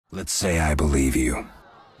Let's say I believe you.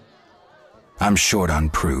 I'm short on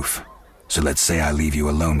proof, so let's say I leave you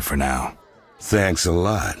alone for now. Thanks a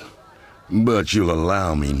lot. But you'll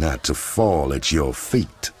allow me not to fall at your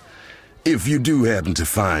feet. If you do happen to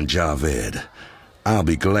find Javed, I'll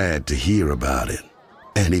be glad to hear about it.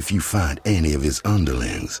 And if you find any of his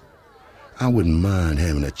underlings, I wouldn't mind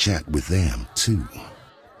having a chat with them, too.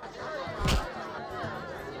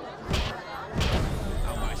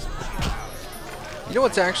 You know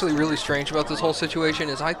what's actually really strange about this whole situation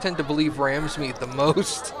is I tend to believe Ramsmeat the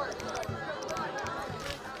most.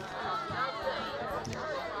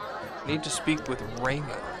 Need to speak with Raymond.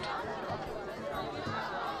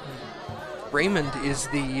 Raymond is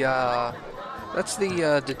the, that's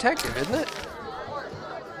the, detective, isn't it?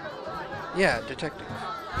 Yeah, detective.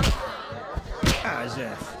 As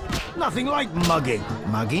if. Nothing like mugging.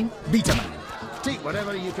 Mugging? Beat a man. Take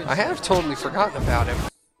whatever you can. I have totally forgotten about him.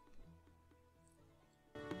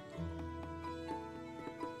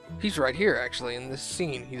 He's right here, actually, in this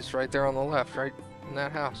scene. He's right there on the left, right in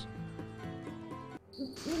that house.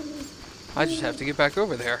 I just have to get back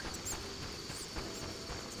over there.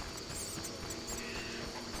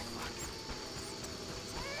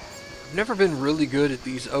 I've never been really good at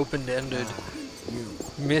these open-ended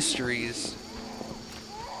mysteries.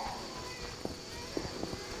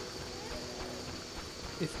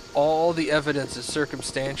 If all the evidence is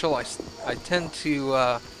circumstantial, I tend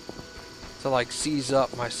to like seize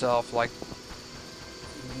up myself, like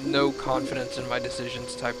no confidence in my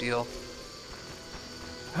decisions type deal.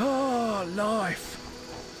 Oh, life.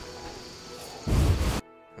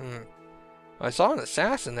 I saw an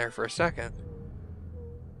assassin there for a second.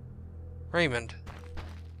 Raymond,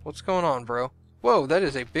 what's going on, bro? Whoa, that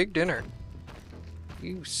is a big dinner.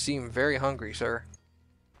 You seem very hungry, sir.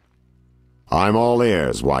 I'm all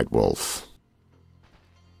ears, White Wolf.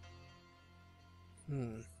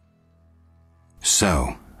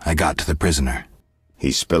 So, I got to the prisoner.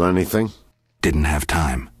 He spill anything? Didn't have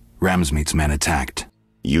time. Ramsmeat's men attacked.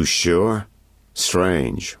 You sure?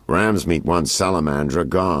 Strange. Ramsmeat wants Salamandra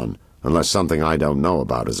gone, unless something I don't know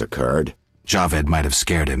about has occurred. Javed might have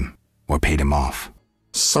scared him, or paid him off.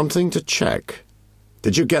 Something to check.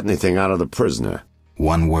 Did you get anything out of the prisoner?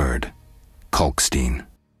 One word. Kalkstein.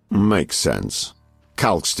 Makes sense.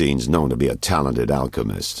 Kalkstein's known to be a talented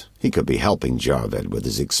alchemist. He could be helping Javed with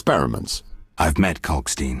his experiments. I've met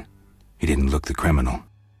Kalkstein. He didn't look the criminal.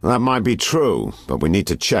 That might be true, but we need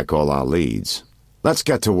to check all our leads. Let's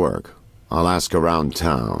get to work. I'll ask around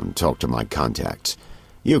town, talk to my contacts.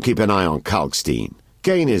 You keep an eye on Kalkstein.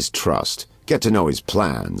 Gain his trust. Get to know his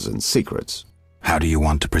plans and secrets. How do you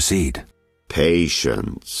want to proceed?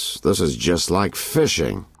 Patience. This is just like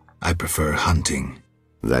fishing. I prefer hunting.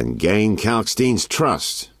 Then gain Kalkstein's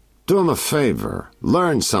trust. Do him a favor.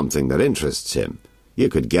 Learn something that interests him. You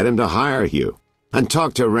could get him to hire you. And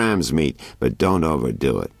talk to Ramsmeat, but don't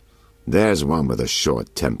overdo it. There's one with a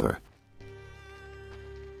short temper.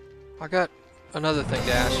 I got another thing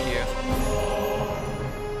to ask you.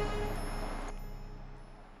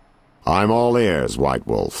 I'm all ears, White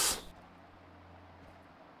Wolf.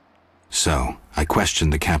 So, I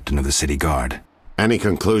questioned the captain of the city guard. Any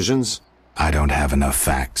conclusions? I don't have enough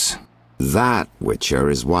facts. That, Witcher,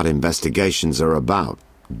 is what investigations are about.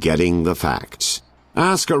 Getting the facts.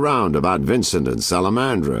 Ask around about Vincent and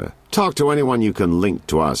Salamandra. Talk to anyone you can link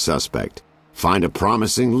to our suspect. Find a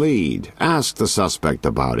promising lead. Ask the suspect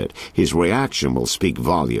about it. His reaction will speak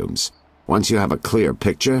volumes. Once you have a clear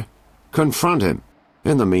picture, confront him.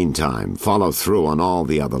 In the meantime, follow through on all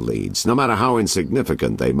the other leads, no matter how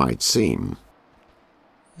insignificant they might seem.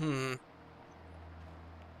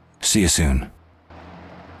 See you soon.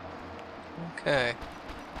 Okay.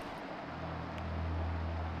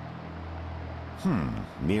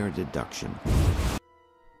 Mere deduction.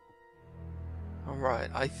 Alright,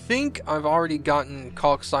 I think I've already gotten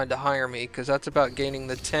Kalkstein to hire me, because that's about gaining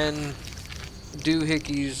the 10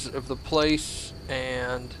 doohickeys of the place,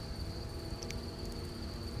 and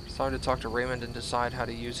it's time to talk to Raymond and decide how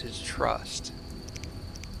to use his trust.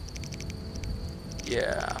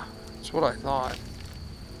 Yeah, that's what I thought.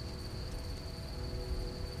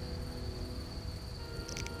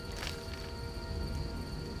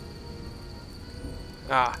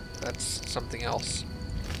 Ah, that's something else.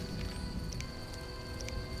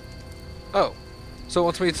 Oh, so it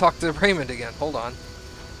wants me to talk to Raymond again. Hold on.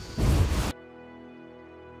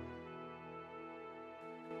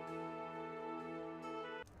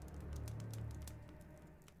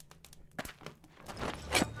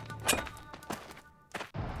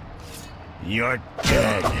 You're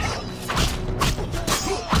dead.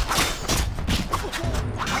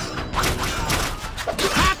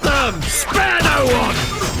 At them! Spare no one!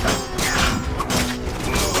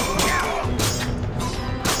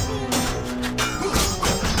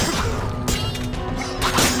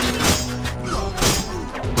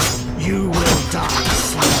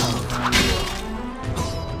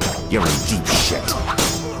 You're in deep shit.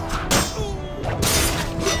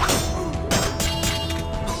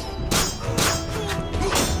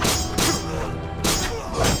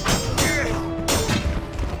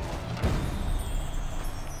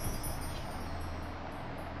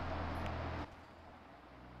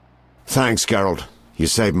 Thanks, Geralt. You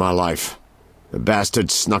saved my life. The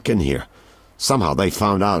bastards snuck in here. Somehow they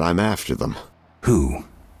found out I'm after them. Who?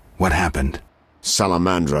 What happened?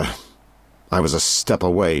 Salamandra. I was a step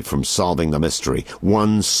away from solving the mystery.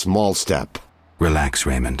 One small step. Relax,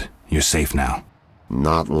 Raymond. You're safe now.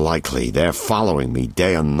 Not likely. They're following me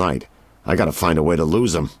day and night. I gotta find a way to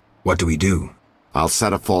lose them. What do we do? I'll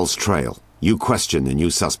set a false trail. You question the new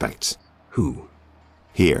suspects. Who?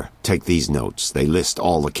 Here, take these notes. They list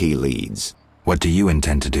all the key leads. What do you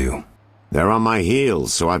intend to do? They're on my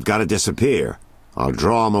heels, so I've got to disappear. I'll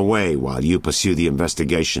draw them away while you pursue the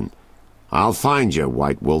investigation. I'll find you,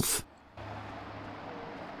 White Wolf.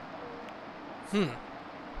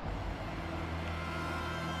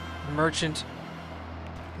 Merchant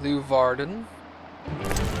Leuvaarden.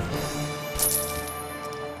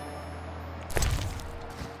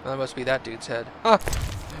 That must be that dude's head. Huh.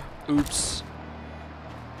 Oops.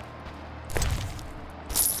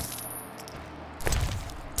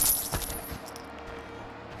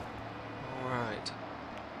 Alright.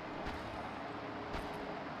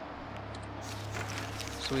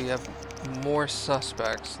 So we have more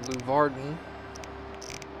suspects. Leuvaarden.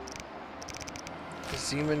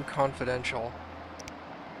 Zeman Confidential.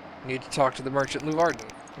 Need to talk to the merchant Leuvaarden.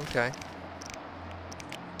 Okay.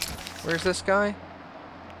 Where's this guy?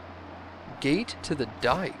 Gate to the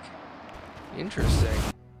dike. Interesting.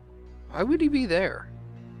 Why would he be there?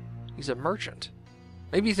 He's a merchant.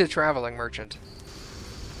 Maybe he's a traveling merchant.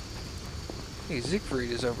 Hey,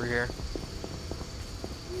 Siegfried is over here.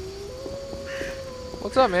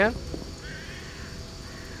 What's up, man?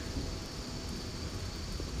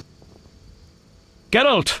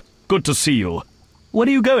 Geralt, good to see you. Where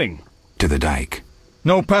are you going? To the dike.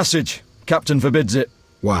 No passage. Captain forbids it.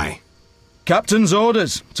 Why? Captain's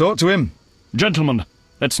orders. Talk to him. Gentlemen,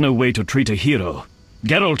 that's no way to treat a hero.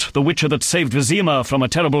 Geralt, the witcher that saved Vizima from a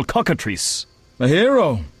terrible cockatrice. A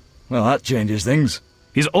hero? Well, that changes things.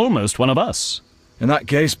 He's almost one of us. In that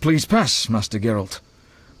case, please pass, Master Geralt.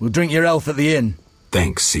 We'll drink your health at the inn.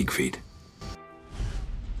 Thanks, Siegfried.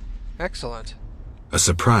 Excellent. A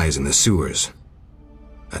surprise in the sewers.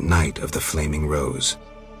 A night of the Flaming Rose,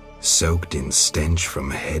 soaked in stench from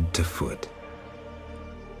head to foot.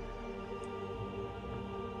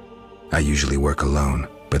 I usually work alone,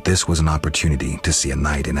 but this was an opportunity to see a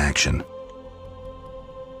knight in action.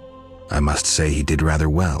 I must say he did rather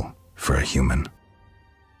well for a human.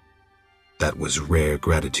 That was rare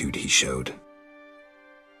gratitude he showed.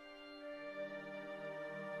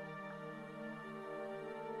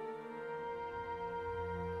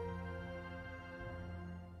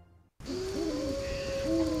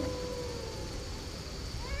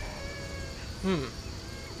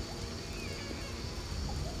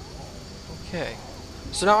 Okay.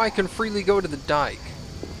 So now I can freely go to the dike.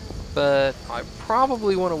 But I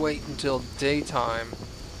probably want to wait until daytime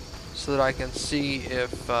so that I can see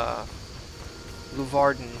if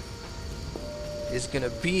Leuvaarden is going to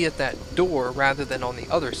be at that door rather than on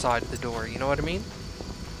the other side of the door. You know what I mean?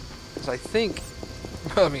 Because I think,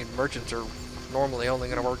 I mean, merchants are normally only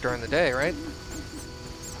going to work during the day, right?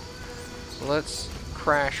 So let's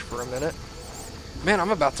crash for a minute. Man,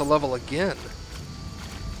 I'm about to level again.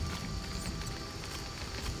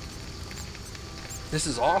 This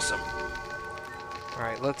is awesome.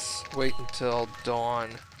 Alright, let's wait until dawn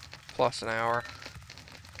plus an hour.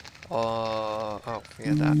 Oh,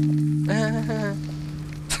 forget that.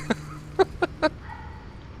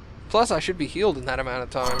 Plus, I should be healed in that amount of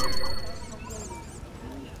time.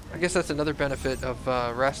 I guess that's another benefit of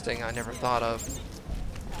resting I never thought of.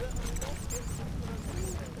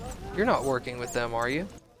 You're not working with them, are you?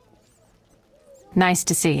 Nice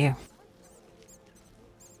to see you.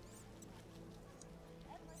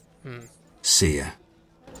 See ya.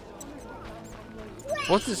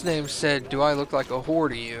 What's his name said, do I look like a whore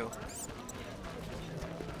to you?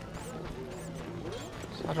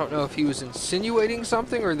 I don't know if he was insinuating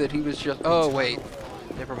something or that he was just... Oh, wait.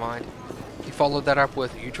 Never mind. He followed that up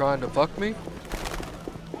with, you trying to fuck me?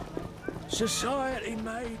 Society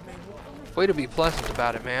made me. Way to be pleasant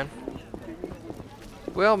about it, man.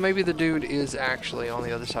 Well, maybe the dude is actually on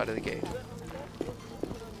the other side of the gate.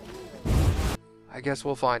 I guess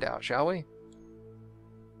we'll find out, shall we?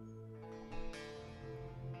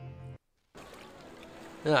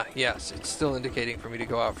 Ah, yes, it's still indicating for me to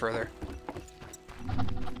go out further. The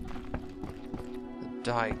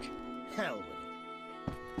dike. Hell with it.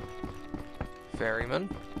 ferryman.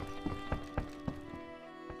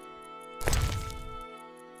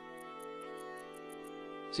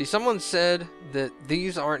 See, someone said that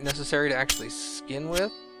these aren't necessary to actually skin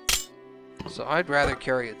with, so I'd rather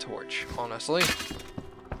carry a torch, honestly.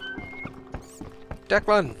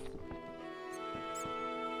 Declan!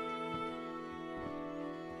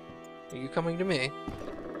 Are you coming to me?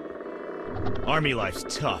 Army life's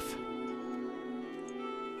tough.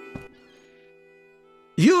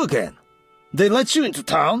 You again? They let you into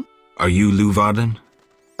town? Are you Leuvaarden?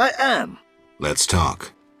 I am. Let's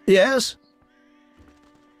talk. Yes?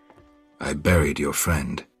 I buried your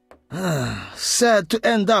friend. Sad to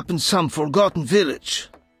end up in some forgotten village.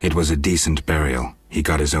 It was a decent burial. He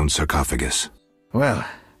got his own sarcophagus. Well,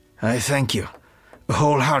 I thank you.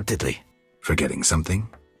 Wholeheartedly. Forgetting something?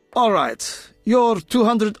 All right. Your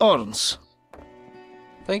 200 orns.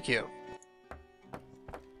 Thank you.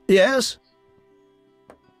 Yes?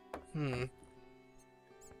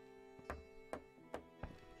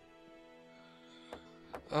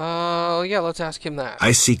 Yeah, let's ask him that.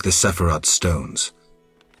 I seek the Sephiroth stones.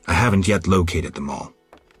 I haven't yet located them all.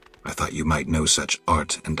 I thought you might know such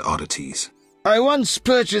art and oddities. I once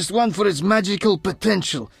purchased one for its magical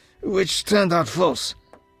potential, which turned out false.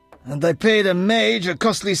 And I paid a mage a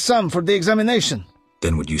costly sum for the examination.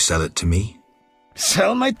 Then would you sell it to me?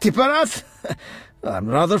 Sell my Tipparath? I'm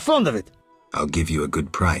rather fond of it. I'll give you a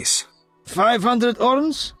good price. 500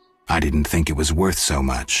 orns? I didn't think it was worth so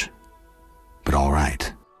much. But all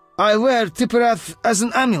right. I wear Tipparath as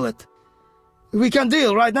an amulet. We can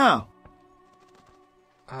deal right now.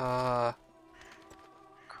 Crap.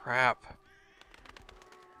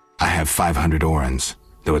 I have 500 orens,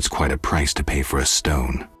 though it's quite a price to pay for a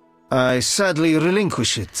stone. I sadly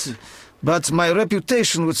relinquish it, but my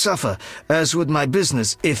reputation would suffer, as would my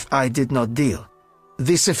business if I did not deal.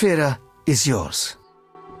 The Sephira is yours.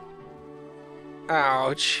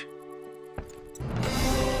 Ouch.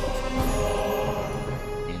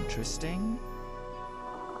 Interesting.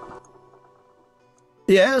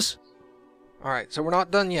 Yes? Alright, so we're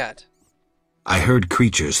not done yet. I heard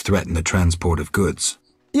creatures threaten the transport of goods.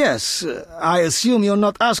 Yes, I assume you're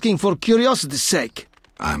not asking for curiosity's sake.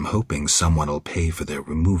 I'm hoping someone will pay for their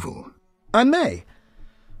removal. I may.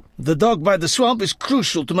 The dog by the swamp is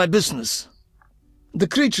crucial to my business. The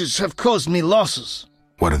creatures have caused me losses.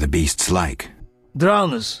 What are the beasts like?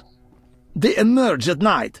 Drowners. They emerge at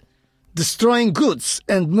night, destroying goods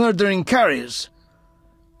and murdering carriers.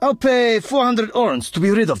 I'll pay 400 orns to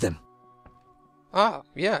be rid of them. Ah,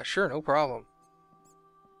 yeah, sure, no problem.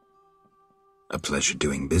 A pleasure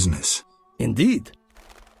doing business. Indeed.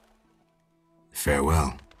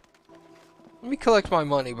 Farewell. Let me collect my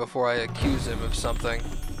money before I accuse him of something.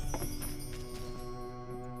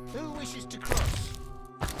 Who wishes to cross?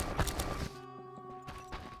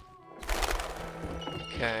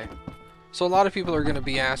 Okay. So a lot of people are going to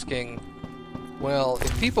be asking, well,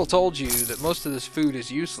 if people told you that most of this food is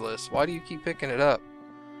useless, why do you keep picking it up?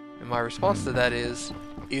 And my response to that is,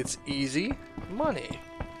 it's easy money.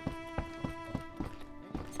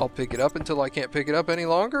 I'll pick it up until I can't pick it up any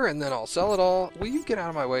longer, and then I'll sell it all. Will you get out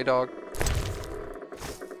of my way, dog?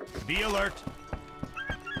 Be alert.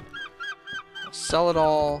 I'll sell it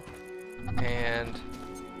all, and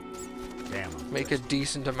make a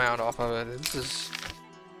decent amount off of it. This is...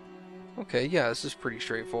 Okay, yeah, this is pretty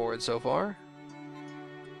straightforward so far.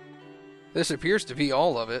 This appears to be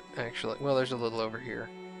all of it, actually. Well, there's a little over here.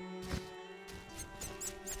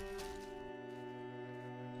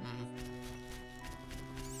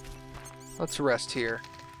 Let's rest here.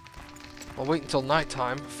 I'll wait until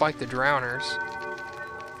nighttime, fight the drowners.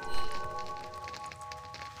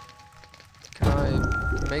 Can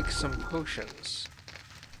I make some potions?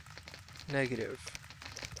 Negative.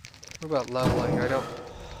 What about leveling? I don't...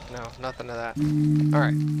 No, nothing to that.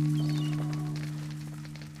 Alright.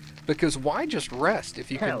 Because why just rest if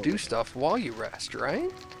you can do stuff while you rest,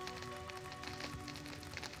 right?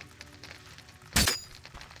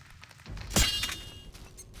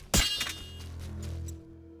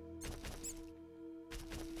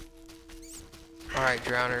 Alright,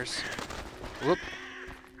 drowners. Whoop.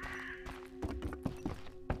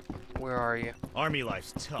 Where are you? Army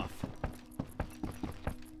life's tough.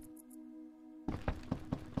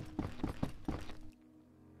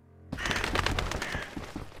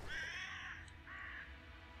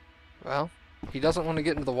 Well, he doesn't want to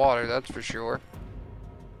get into the water, that's for sure.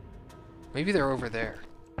 Maybe they're over there.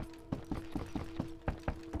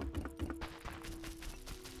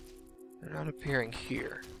 They're not appearing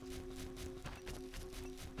here.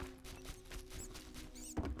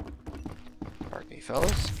 Pardon me,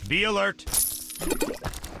 fellas. Be alert.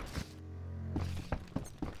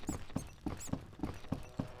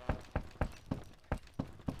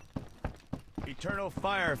 Eternal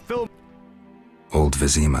fire, fill... Old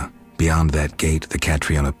Vizima. Beyond that gate, the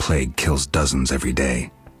Catriona plague kills dozens every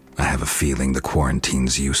day. I have a feeling the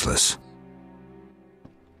quarantine's useless.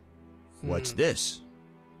 What's this?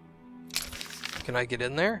 Can I get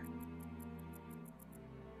in there?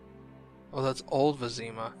 Oh, that's Old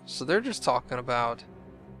Vizima. So they're just talking about...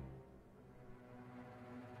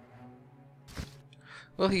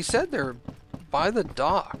 Well, he said they're by the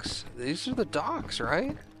docks. These are the docks,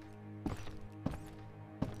 right?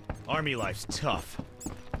 Army life's tough.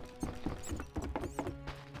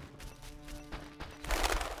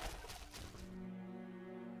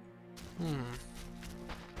 I'm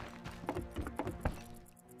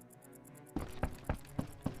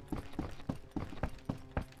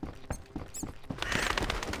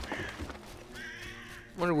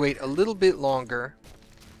gonna wait a little bit longer,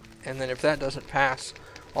 and then if that doesn't pass,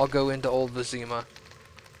 I'll go into Old Vizima.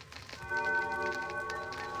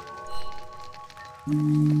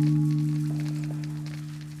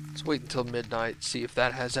 Let's wait until midnight, see if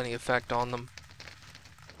that has any effect on them.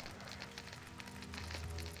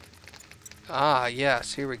 Ah,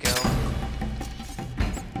 yes, here we go.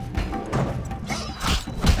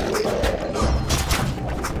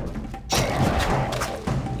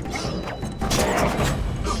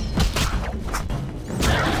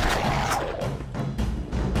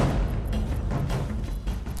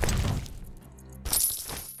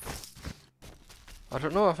 I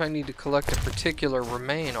don't know if I need to collect a particular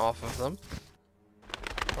remain off of them.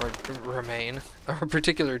 Or remain. Or a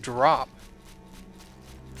particular drop.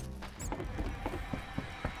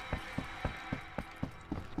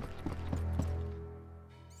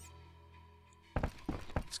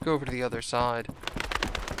 Let's go over to the other side.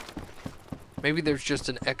 Maybe there's just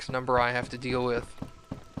an X number I have to deal with.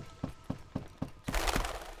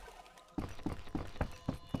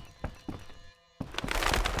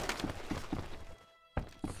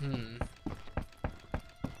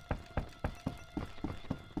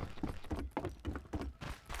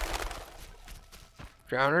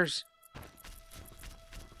 Drowners?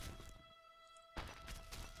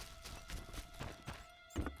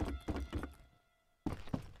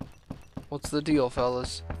 What's the deal,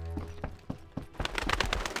 fellas?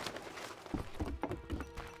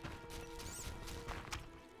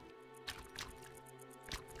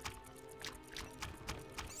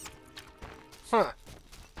 Huh.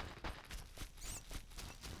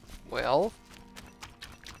 Well...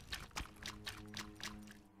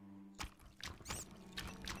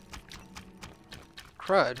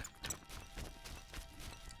 crud.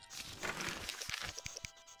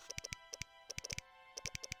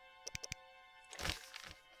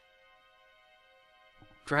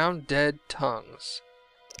 Drowned dead tongues.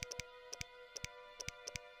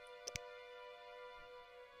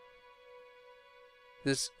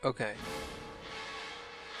 This, okay.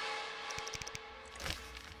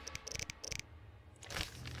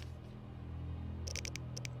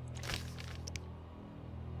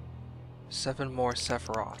 Seven more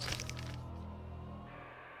Sephiroth.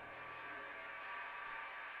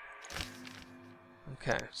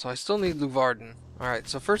 Okay, so I still need Leuvaarden. Alright,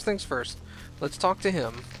 so first things first. Let's talk to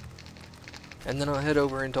him. And then I'll head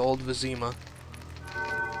over into Old Vizima.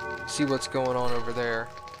 See what's going on over there.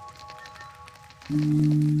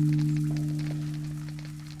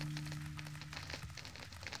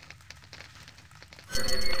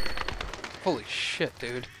 Holy shit,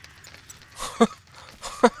 dude.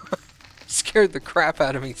 Scared the crap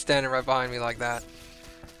out of me standing right behind me like that.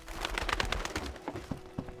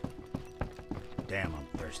 Damn, I'm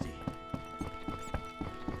thirsty.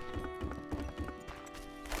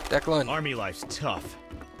 Declan. Army life's tough.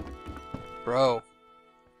 Bro.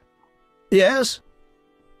 Yes?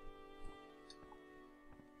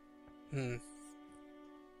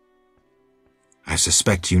 I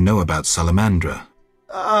suspect you know about Salamandra.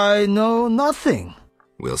 I know nothing.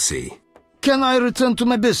 We'll see. Can I return to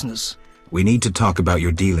my business? We need to talk about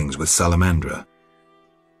your dealings with Salamandra.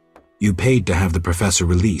 You paid to have the professor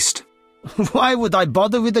released. Why would I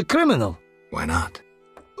bother with a criminal? Why not?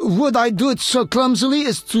 Would I do it so clumsily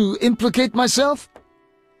as to implicate myself?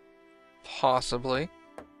 Possibly.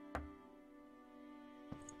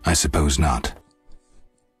 I suppose not.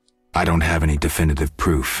 I don't have any definitive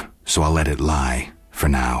proof, so I'll let it lie, for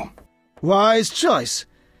now. Wise choice.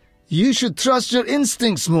 You should trust your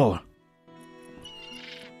instincts more.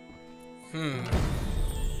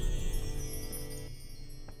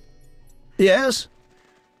 Yes?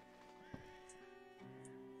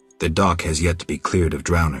 The dock has yet to be cleared of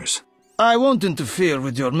drowners. I won't interfere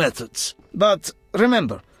with your methods. But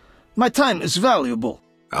remember, my time is valuable.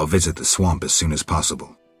 I'll visit the swamp as soon as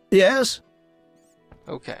possible. Yes?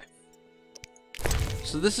 Okay.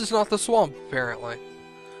 So this is not the swamp, apparently.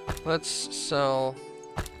 Let's sell...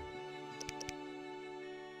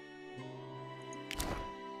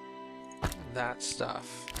 that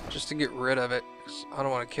stuff. Just to get rid of it, 'cause I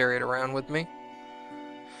don't want to carry it around with me.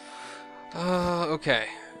 Okay.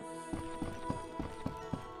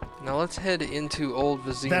 Now let's head into Old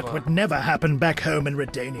Vizima. That would never happen back home in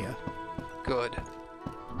Redania. Good.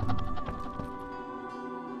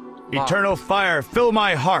 Eternal fire, fill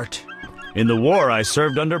my heart. In the war, I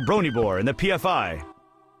served under Bronibor in the PFI.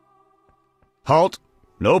 Halt.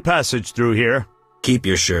 No passage through here. Keep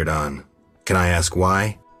your shirt on. Can I ask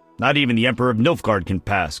why? Not even the Emperor of Nilfgaard can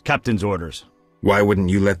pass. Captain's orders. Why wouldn't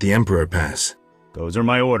you let the Emperor pass? Those are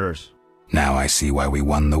my orders. Now I see why we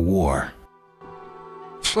won the war.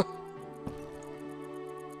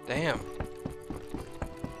 Damn.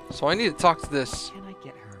 So I need to talk to this Can I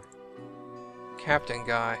get her? captain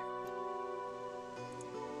guy.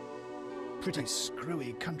 Pretty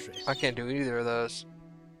screwy country. I can't do either of those.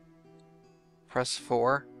 Press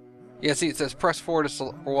 4. Yeah, see, it says press 4 to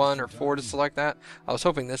 1 or 4 to select that. I was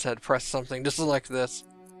hoping this had press something to select this.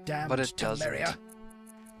 Damned But it doesn't. Temeria.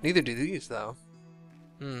 Neither do these, though.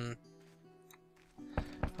 Oh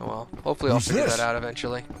well. Hopefully I'll Who's figure this? that out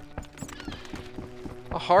eventually.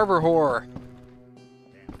 A harbor whore.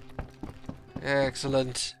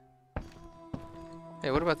 Excellent. Hey,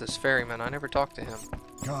 what about this ferryman? I never talked to him.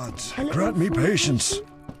 Gods, grant me patience.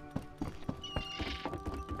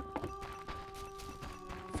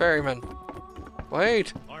 Ferryman.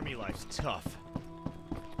 Wait. Army life's tough.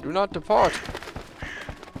 Do not depart.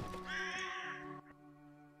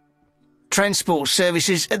 Transport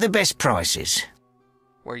services at the best prices.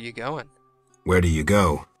 Where are you going? Where do you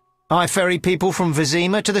go? I ferry people from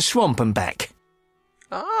Vizima to the swamp and back.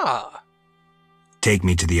 Ah. Take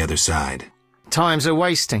me to the other side. Times are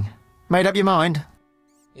wasting. Made up your mind?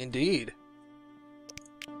 Indeed.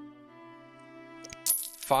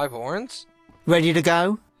 5 horns? Ready to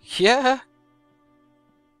go? Yeah.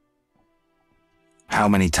 How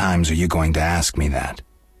many times are you going to ask me that?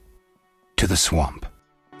 To the swamp.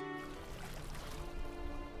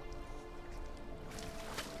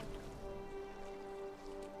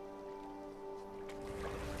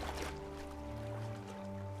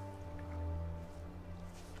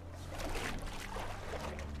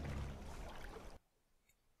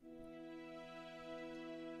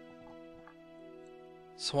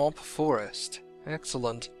 Swamp Forest.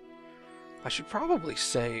 Excellent. I should probably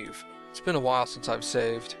save. It's been a while since I've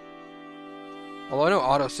saved. Although I know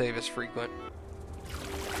autosave is frequent.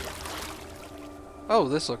 Oh,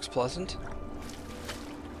 this looks pleasant.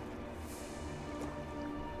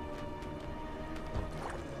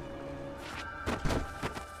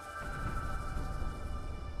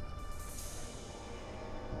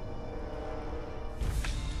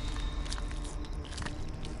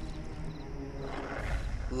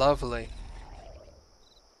 Lovely.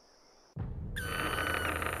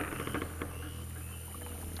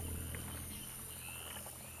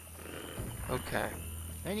 Okay.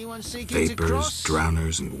 Anyone seeking to Vapors, cross?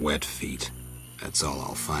 drowners, and wet feet. That's all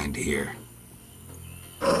I'll find here.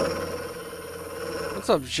 What's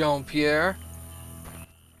up, Jean-Pierre?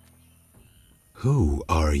 Who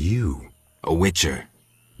are you? A witcher.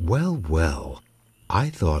 Well, well. I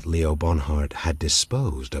thought Leo Bonhart had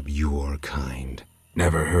disposed of your kind.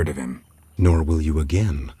 Never heard of him. Nor will you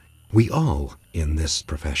again. We all, in this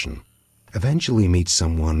profession, eventually meet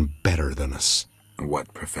someone better than us.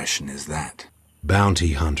 What profession is that?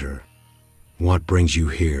 Bounty hunter. What brings you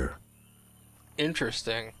here?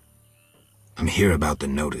 Interesting. I'm here about the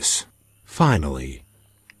notice. Finally.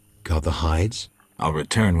 Got the hides? I'll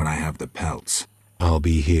return when I have the pelts. I'll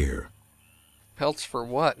be here. Pelts for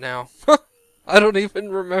what now? I don't even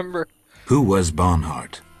remember. Who was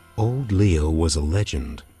Bonhart? Old Leo was a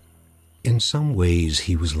legend. In some ways,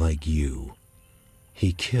 he was like you.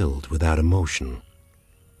 He killed without emotion.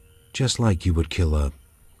 Just like you would kill a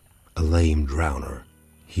lame drowner.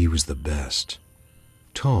 He was the best.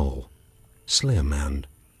 Tall, slim, and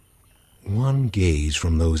one gaze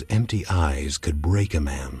from those empty eyes could break a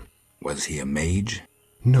man. Was he a mage?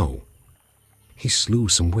 No. He slew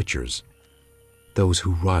some witchers. Those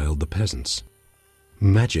who riled the peasants.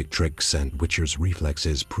 Magic tricks and witchers'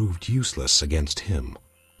 reflexes proved useless against him.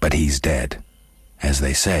 But he's dead. As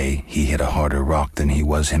they say, he hit a harder rock than he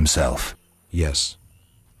was himself. Yes.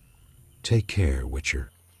 Take care, Witcher.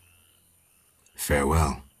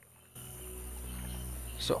 Farewell.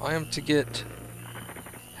 So I am to get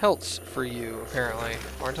pelts for you, apparently,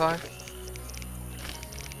 aren't I?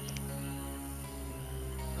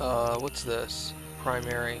 What's this?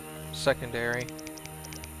 Primary, secondary.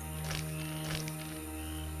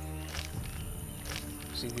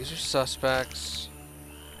 See, these are suspects.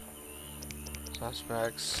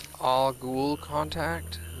 Suspects. All ghoul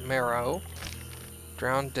contact. Marrow.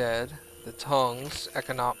 Drowned dead. The tongues.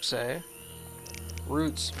 Echinopse.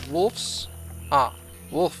 Roots. Wolves. Ah.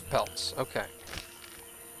 Wolf pelts. Okay.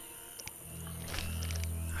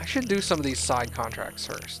 I should do some of these side contracts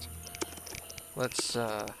first. Let's,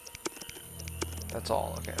 that's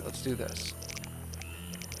all. Okay, let's do this.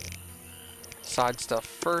 Side stuff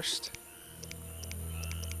first.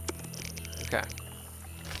 Okay.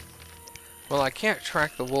 Well, I can't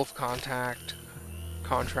track the wolf contract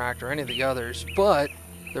or any of the others, but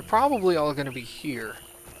they're probably all going to be here.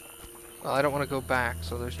 Well, I don't want to go back,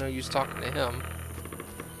 so there's no use talking to him.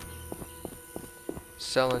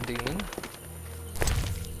 Celandine.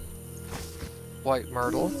 White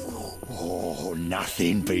myrtle. Oh,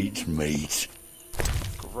 nothing beats meat.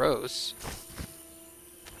 Gross.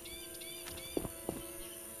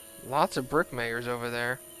 Lots of brickmakers over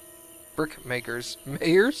there. Brickmakers.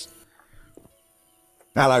 Mayors?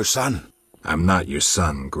 Hello, son. I'm not your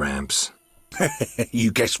son, Gramps.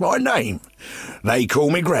 You guessed my name. They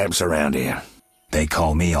call me Gramps around here. They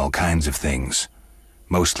call me all kinds of things.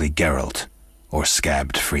 Mostly Geralt, or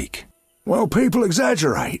Scabbed Freak. Well, people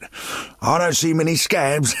exaggerate. I don't see many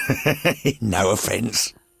scabs. No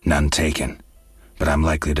offense. None taken. But I'm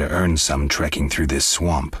likely to earn some trekking through this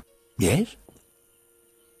swamp. Yes?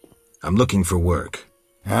 I'm looking for work.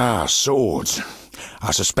 Ah, swords.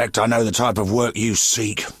 I suspect I know the type of work you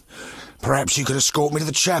seek. Perhaps you could escort me to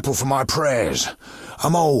the chapel for my prayers.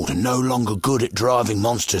 I'm old and no longer good at driving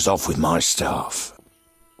monsters off with my staff.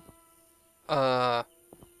 Well,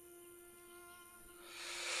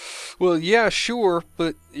 yeah, sure,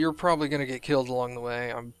 but you're probably gonna get killed along the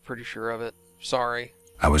way. I'm pretty sure of it. Sorry.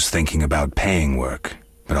 I was thinking about paying work,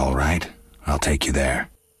 but all right, I'll take you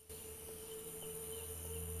there.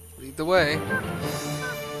 Lead the way.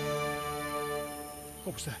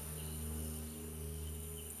 What was that?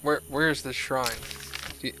 Where's the shrine?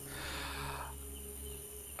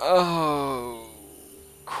 Oh,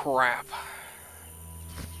 crap.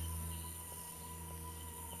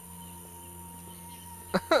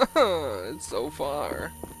 It's so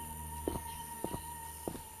far. I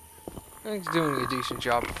think he's doing a decent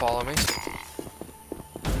job to follow me.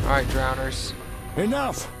 Alright, drowners.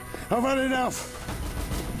 Enough! I've had enough!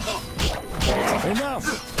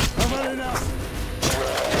 Enough! I've had enough!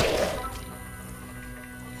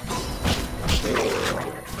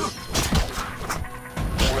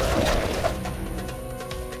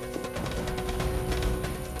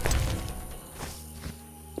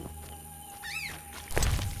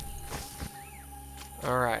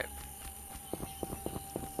 Alright.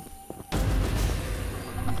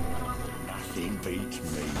 Nothing beats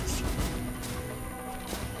meat.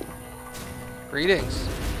 Greetings.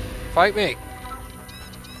 Fight me.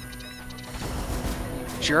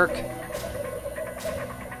 Jerk.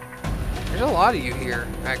 There's a lot of you here,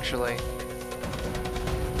 actually.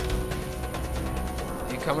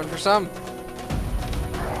 You coming for some?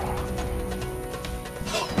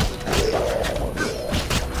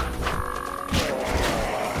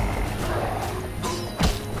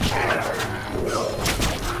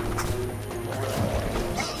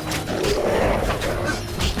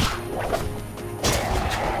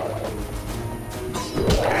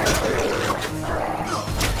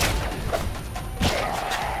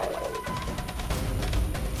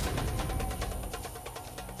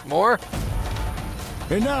 More?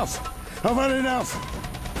 Enough! I've had enough!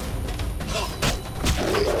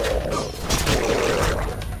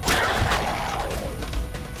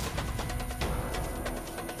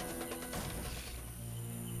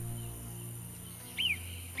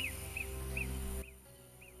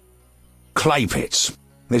 Clay pits.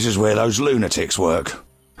 This is where those lunatics work.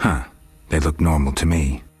 Huh. They look normal to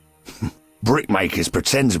me. Brickmakers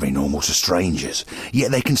pretend to be normal to strangers,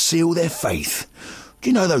 yet they conceal their faith. Do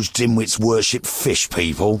you know those dimwits worship fish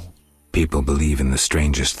people? People believe in the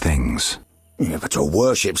strangest things. Yeah, but to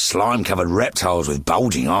worship slime-covered reptiles with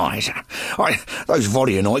bulging eyes. Those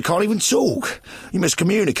Vodyanoi can't even talk. You must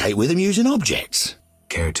communicate with them using objects.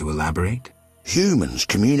 Care to elaborate? Humans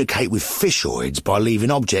communicate with fishoids by leaving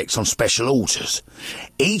objects on special altars.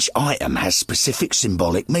 Each item has specific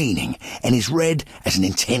symbolic meaning and is read as an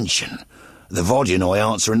intention. The Vodyanoi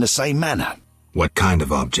answer in the same manner. What kind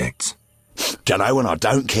of objects? Dunno, and I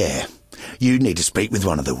don't care. You'd need to speak with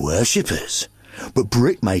one of the worshippers. But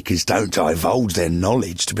brickmakers don't divulge their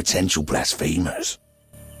knowledge to potential blasphemers.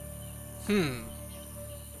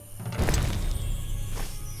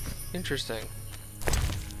 Interesting.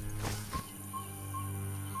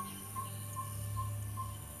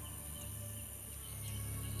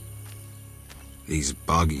 These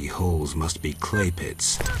boggy holes must be clay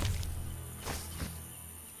pits.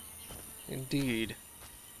 Indeed.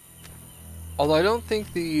 Although I don't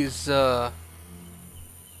think these,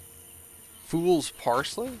 fool's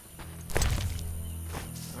parsley?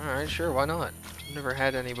 Alright, sure, why not? I've never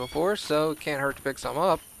had any before, so it can't hurt to pick some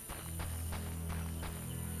up.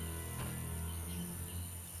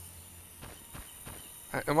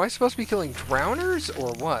 Am I supposed to be killing drowners,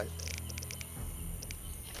 or what?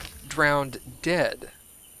 Drowned dead.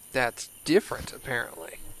 That's different,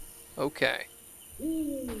 apparently. Okay.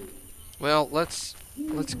 Well, let's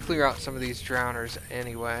clear out some of these drowners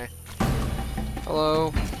anyway.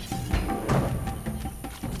 Hello.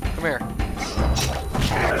 Come here.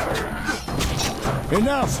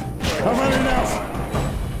 Enough! I've had enough!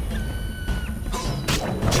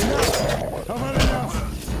 Enough! I've had enough!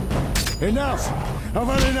 Enough! I've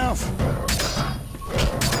had enough!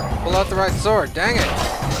 Pull out the right sword, dang it!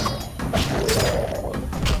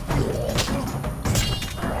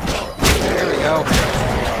 There we go.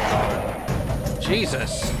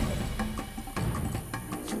 Jesus.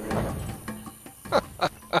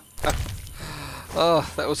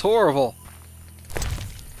 Oh, that was horrible.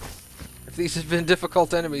 If these had been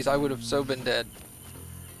difficult enemies, I would have so been dead.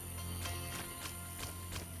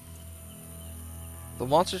 The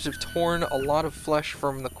monsters have torn a lot of flesh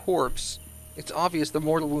from the corpse. It's obvious the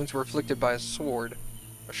mortal wounds were inflicted by a sword.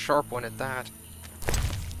 A sharp one at that.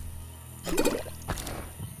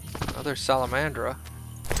 Another salamandra.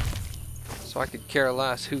 So I could care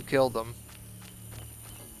less who killed them.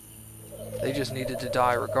 They just needed to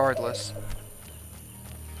die regardless.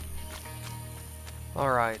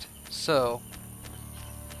 Alright, so...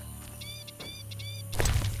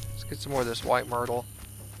 let's get some more of this white myrtle.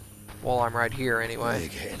 While I'm right here, anyway.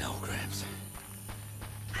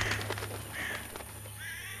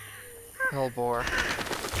 Hellbore.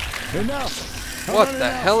 Enough! What the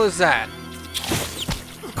hell is that?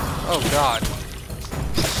 Oh god.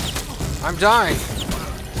 I'm dying!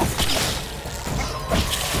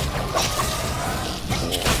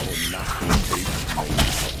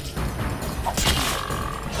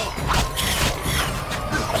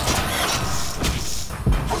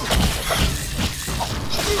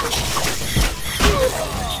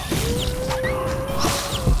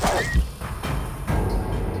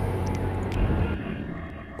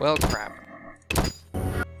 Well, crap.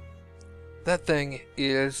 That thing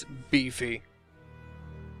is beefy.